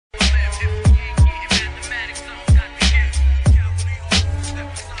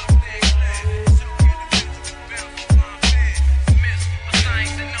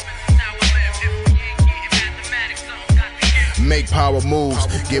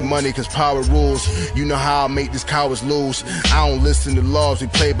get money cause power rules. You know how I make these cowards lose. I don't listen to laws, we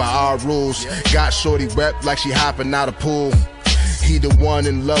play by our rules. Got shorty wet like she hopping out of pool. He the one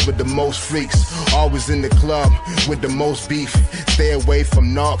in love with the most freaks. Always in the club with the most beef. Stay away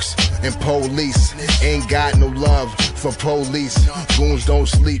from narcs and police. Ain't got no love for police. Goons don't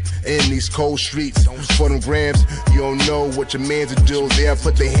sleep in these cold streets. For them grams, you don't know what your mans will do. They'll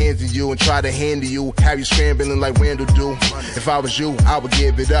put their hands in you and try to handle you. Have you scrambling like Randall do. If I was you, I would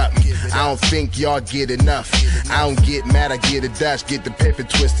give it up. I don't think y'all get enough. I don't get mad, I get a Dutch. Get the pippin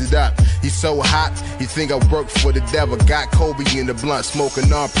twisted up. He's so hot, he think I work for the devil. Got Kobe in the blunt,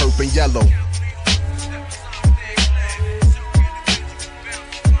 smoking on purple and yellow.